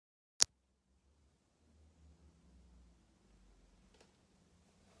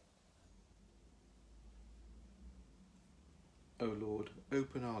O Lord,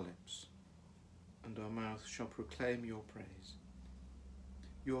 open our lips, and our mouth shall proclaim your praise.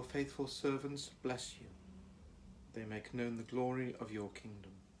 Your faithful servants bless you. They make known the glory of your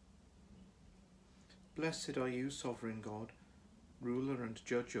kingdom. Blessed are you, sovereign God, ruler and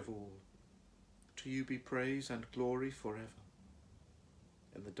judge of all. To you be praise and glory forever.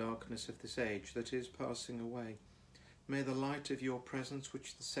 In the darkness of this age that is passing away, may the light of your presence,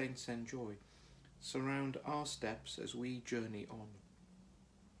 which the saints enjoy, surround our steps as we journey on.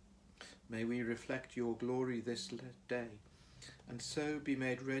 May we reflect your glory this day, and so be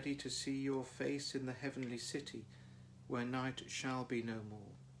made ready to see your face in the heavenly city, where night shall be no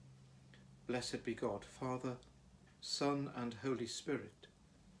more. Blessed be God, Father, Son, and Holy Spirit.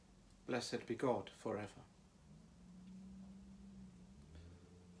 Blessed be God forever.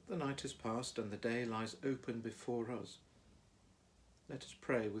 The night is past and the day lies open before us. Let us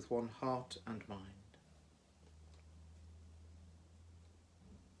pray with one heart and mind.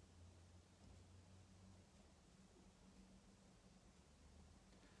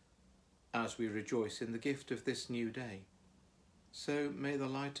 As we rejoice in the gift of this new day, so may the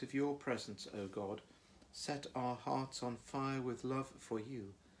light of your presence, O God, set our hearts on fire with love for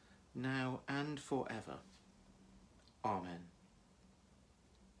you, now and forever. Amen.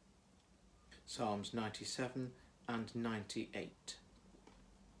 Psalms 97 and 98.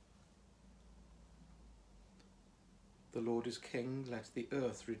 The Lord is King, let the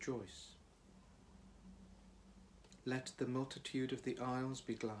earth rejoice. Let the multitude of the isles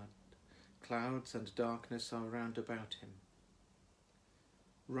be glad. Clouds and darkness are round about him.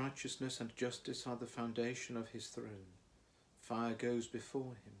 Righteousness and justice are the foundation of his throne. Fire goes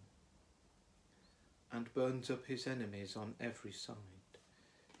before him and burns up his enemies on every side.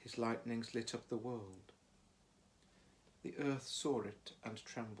 His lightnings lit up the world. The earth saw it and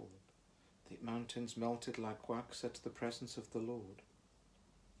trembled. The mountains melted like wax at the presence of the Lord.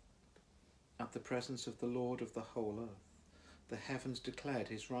 At the presence of the Lord of the whole earth, the heavens declared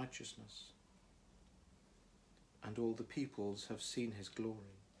his righteousness, and all the peoples have seen his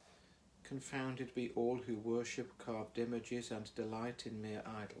glory. Confounded be all who worship carved images and delight in mere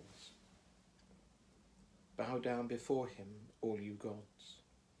idols. Bow down before him, all you gods.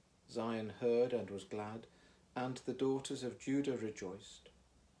 Zion heard and was glad, and the daughters of Judah rejoiced.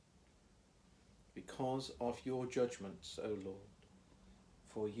 Because of your judgments, O Lord,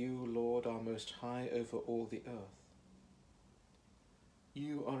 for you, Lord, are most high over all the earth.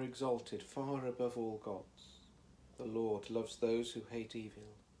 You are exalted far above all gods. The Lord loves those who hate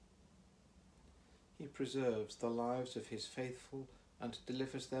evil. He preserves the lives of his faithful and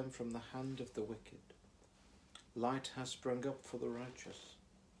delivers them from the hand of the wicked. Light has sprung up for the righteous,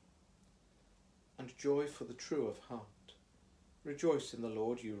 and joy for the true of heart. Rejoice in the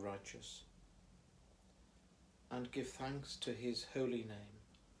Lord, you righteous, and give thanks to his holy name.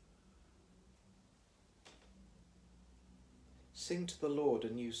 Sing to the Lord a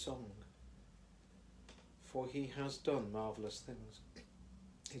new song, for he has done marvellous things.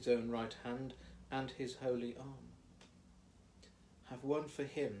 His own right hand and his holy arm have won for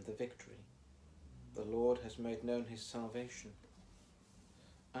him the victory. The Lord has made known his salvation,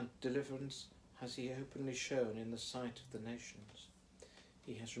 and deliverance has he openly shown in the sight of the nations.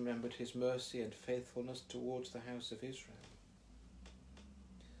 He has remembered his mercy and faithfulness towards the house of Israel.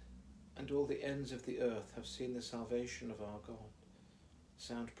 And all the ends of the earth have seen the salvation of our God.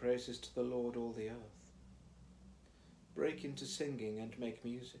 Sound praises to the Lord, all the earth. Break into singing and make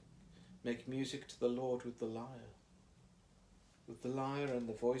music. Make music to the Lord with the lyre. With the lyre and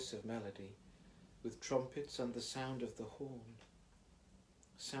the voice of melody, with trumpets and the sound of the horn.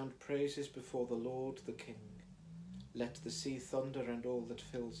 Sound praises before the Lord the King. Let the sea thunder and all that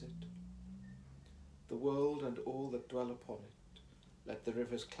fills it. The world and all that dwell upon it. Let the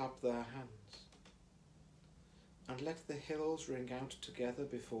rivers clap their hands. And let the hills ring out together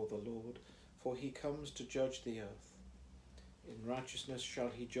before the Lord, for he comes to judge the earth. In righteousness shall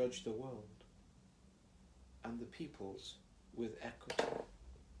he judge the world, and the peoples with equity.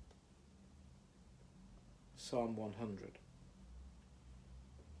 Psalm 100.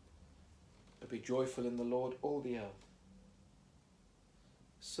 Be joyful in the Lord, all the earth.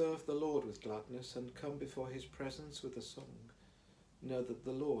 Serve the Lord with gladness, and come before his presence with a song. Know that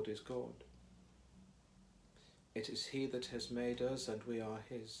the Lord is God. It is he that has made us, and we are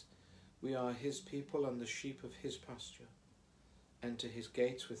his. We are his people and the sheep of his pasture. Enter his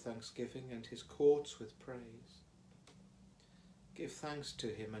gates with thanksgiving and his courts with praise. Give thanks to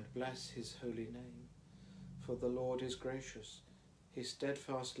him and bless his holy name. For the Lord is gracious, his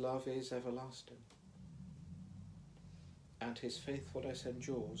steadfast love is everlasting, and his faithfulness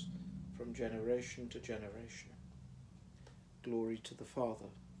endures from generation to generation. Glory to the Father,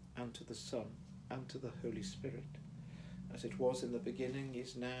 and to the Son, and to the Holy Spirit, as it was in the beginning,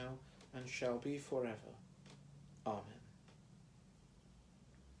 is now, and shall be forever. Amen.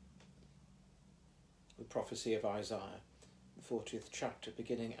 The prophecy of Isaiah, the 40th chapter,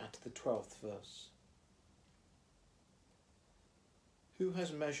 beginning at the 12th verse. Who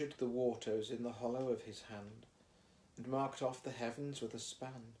has measured the waters in the hollow of his hand, and marked off the heavens with a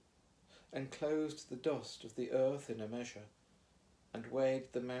span, enclosed the dust of the earth in a measure, and weighed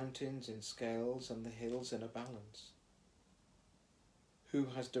the mountains in scales and the hills in a balance? Who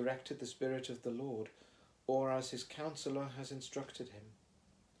has directed the Spirit of the Lord, or as his counsellor has instructed him?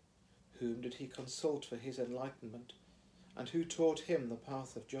 Whom did he consult for his enlightenment, and who taught him the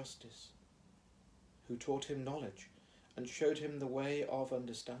path of justice? Who taught him knowledge, and showed him the way of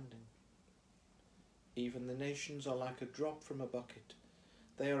understanding? Even the nations are like a drop from a bucket.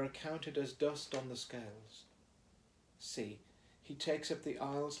 They are accounted as dust on the scales. See, he takes up the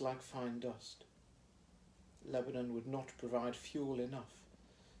isles like fine dust. Lebanon would not provide fuel enough,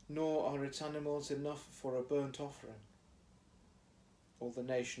 nor are its animals enough for a burnt offering. All the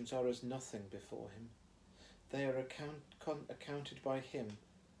nations are as nothing before him. They are accounted by him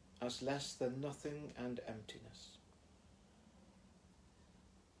as less than nothing and emptiness.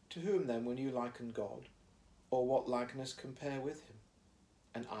 To whom then will you liken God, or what likeness compare with him?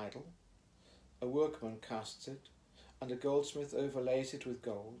 An idol? A workman casts it, and a goldsmith overlays it with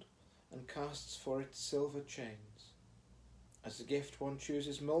gold, and casts for it silver chains. As a gift one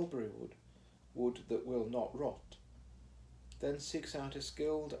chooses mulberry wood that will not rot, then seeks out a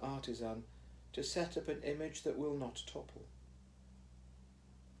skilled artisan to set up an image that will not topple.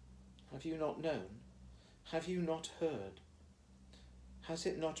 Have you not known? Have you not heard? Has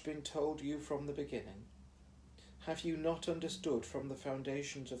it not been told you from the beginning? Have you not understood from the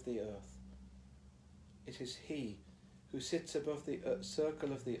foundations of the earth? It is he who sits above the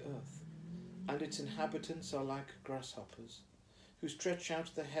circle of the earth, and its inhabitants are like grasshoppers, who stretch out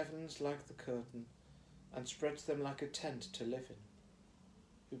the heavens like the curtain, and spreads them like a tent to live in,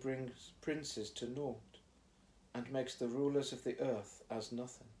 who brings princes to naught, and makes the rulers of the earth as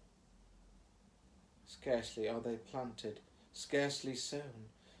nothing. Scarcely are they planted, scarcely sown,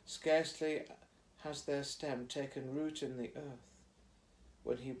 scarcely has their stem taken root in the earth,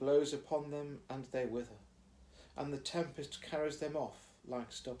 when he blows upon them and they wither, and the tempest carries them off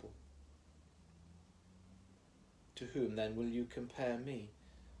like stubble. To whom then will you compare me,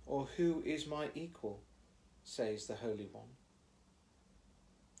 or who is my equal, says the Holy One?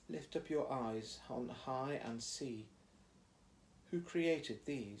 Lift up your eyes on high and see. Who created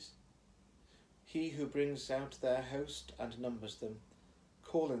these? He who brings out their host and numbers them,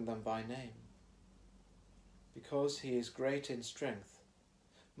 calling them by name. Because he is great in strength,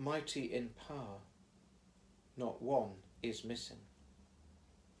 mighty in power, not one is missing.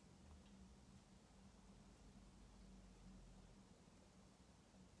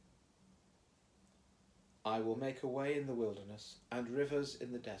 I will make a way in the wilderness and rivers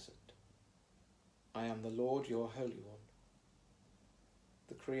in the desert. I am the Lord your Holy One,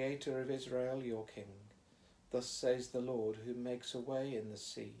 the Creator of Israel your King. Thus says the Lord, who makes a way in the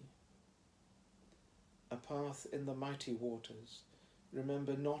sea, a path in the mighty waters.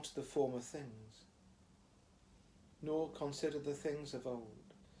 Remember not the former things, nor consider the things of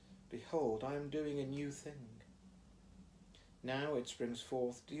old. Behold, I am doing a new thing. Now it springs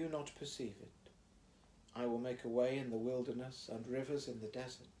forth, do you not perceive it? I will make a way in the wilderness and rivers in the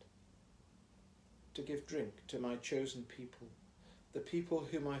desert, to give drink to my chosen people, the people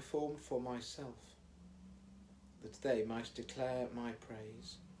whom I formed for myself, that they might declare my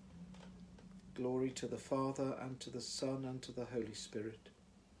praise. Glory to the Father, and to the Son, and to the Holy Spirit,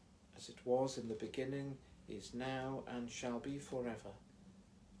 as it was in the beginning, is now, and shall be forever.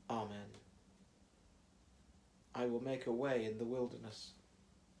 Amen. I will make a way in the wilderness,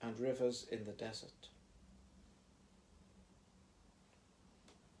 and rivers in the desert.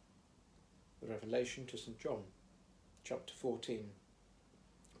 The Revelation to St. John, chapter 14,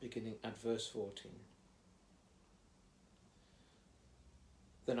 beginning at verse 14.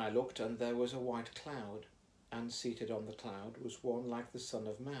 Then I looked, and there was a white cloud, and seated on the cloud was one like the Son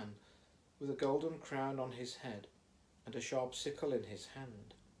of Man, with a golden crown on his head, and a sharp sickle in his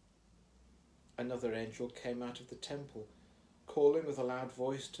hand. Another angel came out of the temple, calling with a loud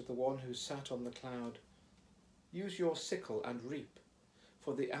voice to the one who sat on the cloud, "Use your sickle and reap,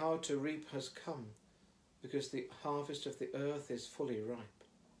 for the hour to reap has come, because the harvest of the earth is fully ripe."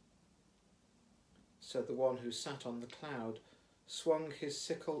 So the one who sat on the cloud swung his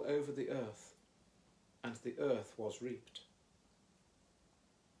sickle over the earth, and the earth was reaped.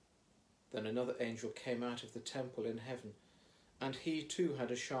 Then another angel came out of the temple in heaven, and he too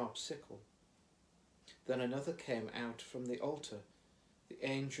had a sharp sickle. Then another came out from the altar, the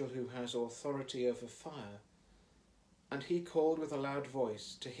angel who has authority over fire, and he called with a loud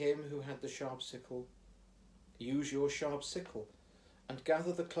voice to him who had the sharp sickle, "Use your sharp sickle, and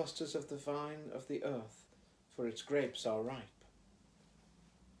gather the clusters of the vine of the earth, for its grapes are ripe."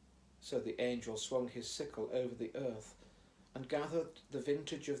 So the angel swung his sickle over the earth, and gathered the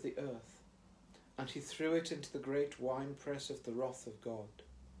vintage of the earth, and he threw it into the great winepress of the wrath of God.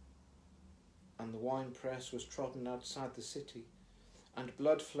 And the winepress was trodden outside the city, and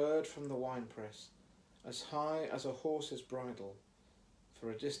blood flowed from the winepress, as high as a horse's bridle, for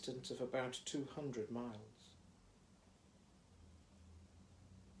a distance of about 200 miles.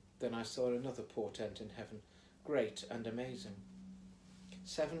 Then I saw another portent in heaven, great and amazing.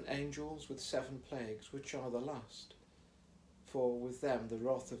 7 angels with 7 plagues, which are the last, for with them the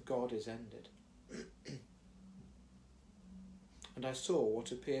wrath of God is ended. And I saw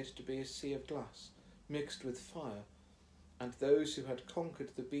what appeared to be a sea of glass, mixed with fire, and those who had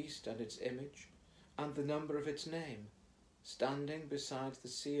conquered the beast and its image, and the number of its name, standing beside the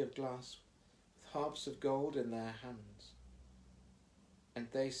sea of glass, with harps of gold in their hands. And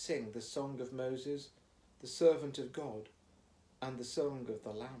they sing the song of Moses, the servant of God, and the song of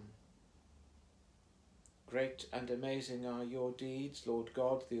the Lamb. Great and amazing are your deeds, Lord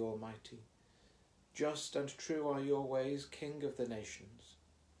God the Almighty. Just and true are your ways, King of the nations.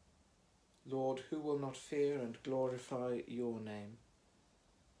 Lord, who will not fear and glorify your name?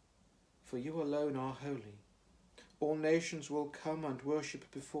 For you alone are holy. All nations will come and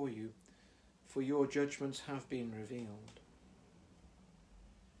worship before you, for your judgments have been revealed.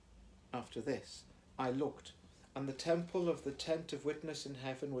 After this I looked, and the temple of the tent of witness in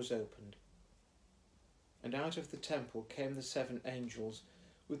heaven was opened. And out of the temple came the 7 angels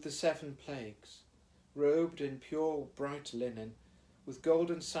with the 7 plagues, robed in pure bright linen, with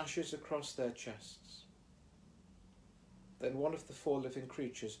golden sashes across their chests. Then one of the 4 living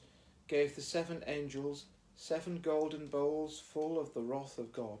creatures gave the 7 angels 7 golden bowls full of the wrath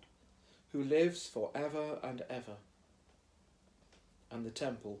of God, who lives for ever and ever. And the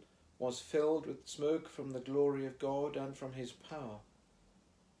temple was filled with smoke from the glory of God and from his power,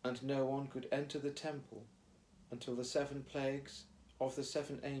 and no one could enter the temple until the 7 plagues of the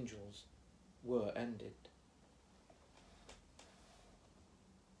 7 angels were ended.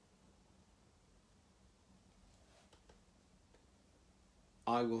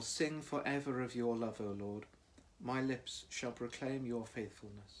 I will sing for ever of your love, O Lord. My lips shall proclaim your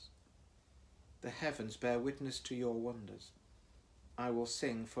faithfulness. The heavens bear witness to your wonders. I will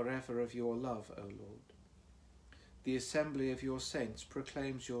sing for ever of your love, O Lord. The assembly of your saints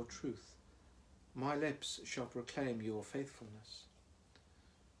proclaims your truth. My lips shall proclaim your faithfulness.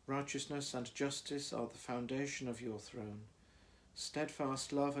 Righteousness and justice are the foundation of your throne.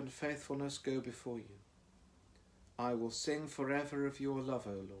 Steadfast love and faithfulness go before you. I will sing forever of your love,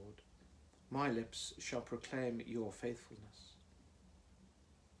 O Lord. My lips shall proclaim your faithfulness.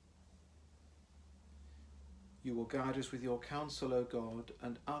 You will guide us with your counsel, O God,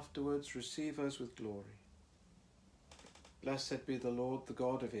 and afterwards receive us with glory. Blessed be the Lord, the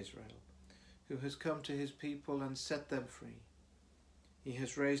God of Israel, who has come to his people and set them free. He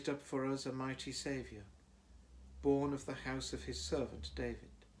has raised up for us a mighty Saviour, born of the house of his servant David.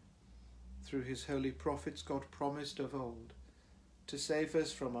 Through his holy prophets God promised of old to save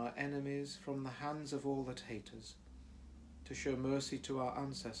us from our enemies, from the hands of all that hate us, to show mercy to our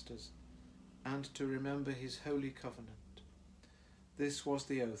ancestors, and to remember his holy covenant. This was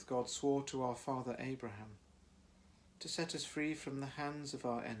the oath God swore to our father Abraham, to set us free from the hands of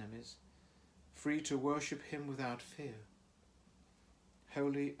our enemies, free to worship him without fear,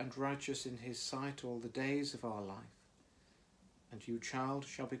 holy and righteous in his sight all the days of our life. And you, child,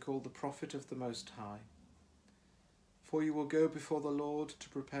 shall be called the prophet of the Most High. For you will go before the Lord to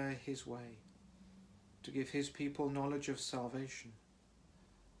prepare his way, to give his people knowledge of salvation,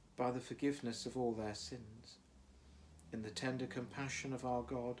 by the forgiveness of all their sins. In the tender compassion of our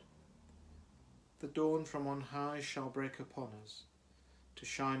God, the dawn from on high shall break upon us, to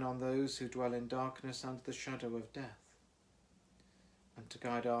shine on those who dwell in darkness and the shadow of death, and to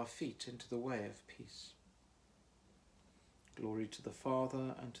guide our feet into the way of peace. Glory to the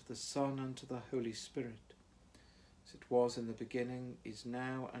Father, and to the Son, and to the Holy Spirit, as it was in the beginning, is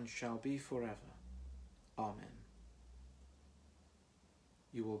now, and shall be forever. Amen.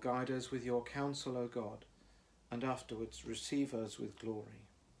 You will guide us with your counsel, O God, and afterwards receive us with glory.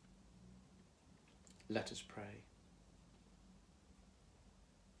 Let us pray.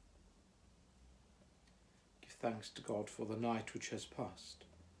 Give thanks to God for the night which has passed,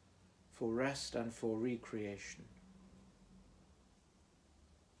 for rest and for recreation.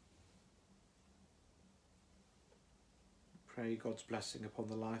 Pray God's blessing upon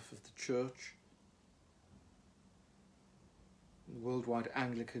the life of the Church, the Worldwide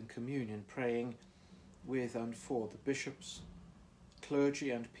Anglican Communion, praying with and for the bishops, clergy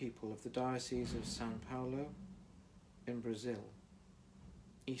and people of the Diocese of São Paulo in Brazil,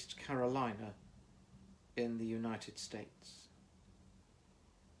 East Carolina in the United States.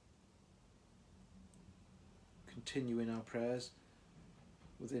 Continue in our prayers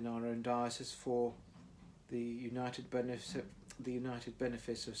within our own diocese for the united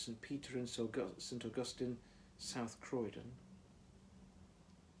benefice of St. Peter and St. Augustine, South Croydon.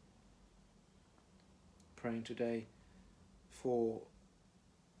 Praying today for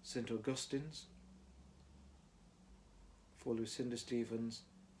St. Augustine's, for Lucinda Stevens,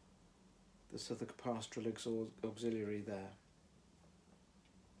 the Southwark Pastoral Auxiliary there.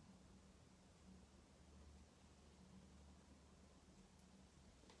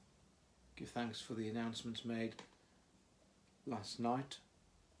 Give thanks for the announcements made last night.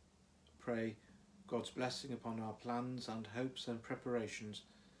 Pray God's blessing upon our plans and hopes and preparations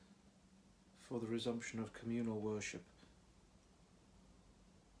for the resumption of communal worship.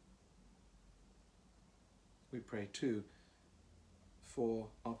 We pray too for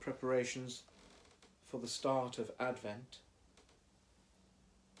our preparations for the start of Advent,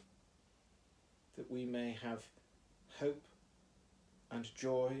 that we may have hope and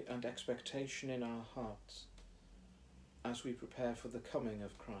joy and expectation in our hearts as we prepare for the coming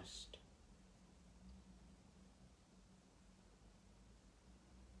of Christ.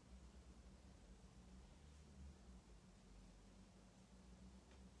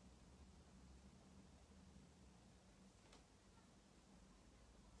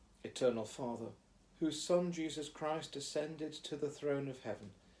 Eternal Father, whose Son Jesus Christ ascended to the throne of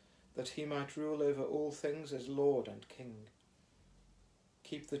heaven, that he might rule over all things as Lord and King,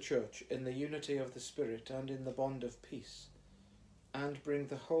 keep the Church in the unity of the Spirit and in the bond of peace, and bring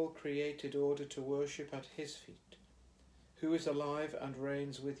the whole created order to worship at his feet, who is alive and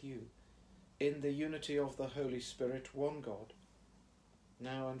reigns with you, in the unity of the Holy Spirit, one God,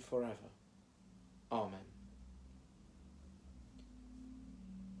 now and forever. Amen.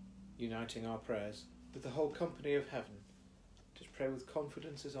 Uniting our prayers with the whole company of heaven, to pray with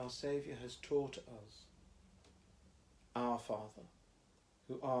confidence as our Saviour has taught us. Our Father,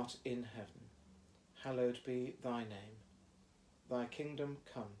 who art in heaven, hallowed be thy name. Thy kingdom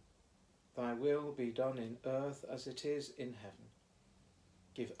come, thy will be done in earth as it is in heaven.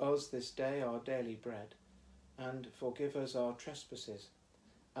 Give us this day our daily bread, and forgive us our trespasses,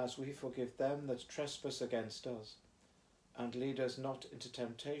 as we forgive them that trespass against us. And lead us not into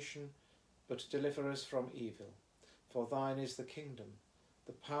temptation, but deliver us from evil. For thine is the kingdom,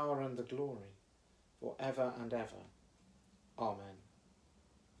 the power and the glory, for ever and ever. Amen.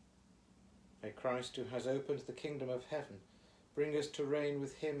 May Christ, who has opened the kingdom of heaven, bring us to reign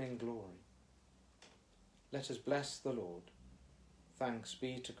with him in glory. Let us bless the Lord. Thanks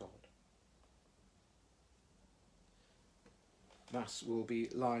be to God. Mass will be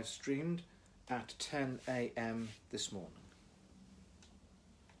live streamed at 10 a.m. this morning.